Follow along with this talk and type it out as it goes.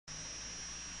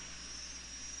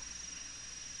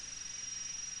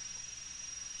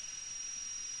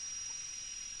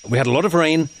We had a lot of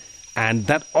rain, and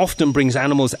that often brings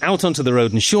animals out onto the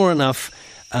road, and sure enough,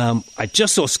 I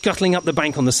just saw scuttling up the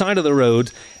bank on the side of the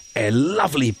road a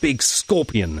lovely big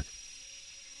scorpion.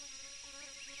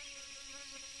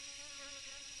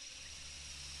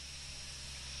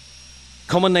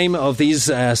 Common name of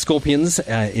these scorpions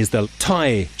is the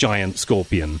Thai giant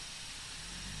scorpion.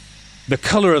 The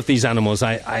colour of these animals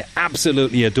I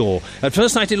absolutely adore. At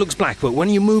first sight it looks black, but when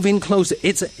you move in closer,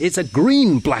 it's a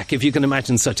green black, if you can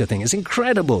imagine such a thing. It's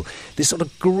incredible. This sort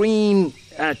of green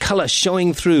colour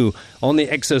showing through on the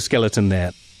exoskeleton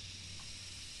there.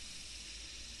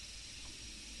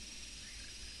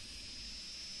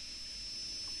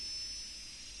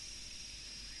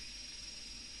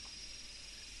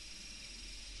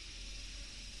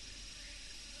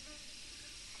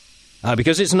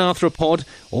 Because it's an arthropod,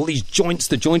 all these joints,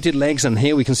 the jointed legs, and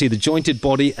here we can see the jointed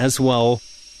body as well.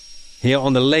 Here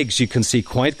on the legs you can see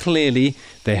quite clearly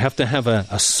they have to have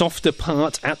a softer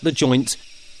part at the joint.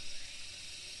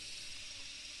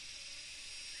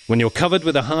 When you're covered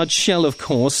with a hard shell, of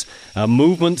course,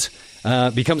 movement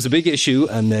becomes a big issue,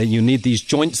 and you need these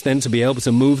joints then to be able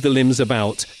to move the limbs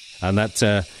about, and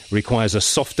that requires a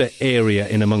softer area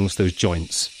in amongst those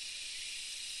joints.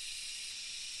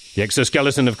 The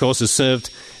exoskeleton, of course, has served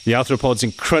the arthropods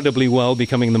incredibly well,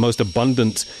 becoming the most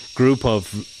abundant group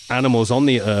of animals on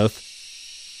the earth.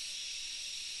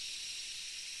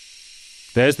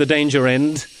 There's the danger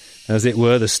end, as it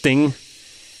were, the sting.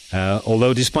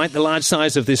 Although despite the large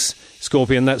size of this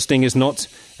scorpion, that sting is not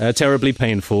terribly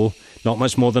painful. Not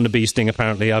much more than a bee sting,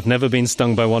 apparently. I've never been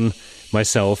stung by one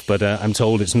myself, but I'm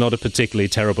told it's not a particularly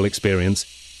terrible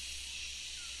experience.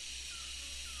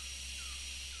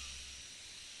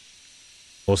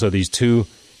 Also, these two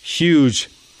huge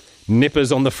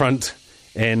nippers on the front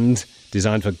end,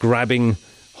 designed for grabbing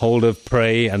hold of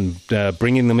prey and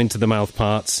bringing them into the mouth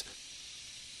parts.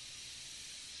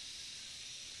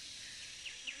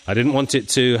 I didn't want it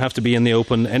to have to be in the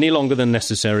open any longer than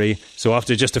necessary, so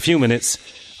after just a few minutes,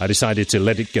 I decided to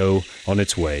let it go on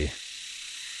its way.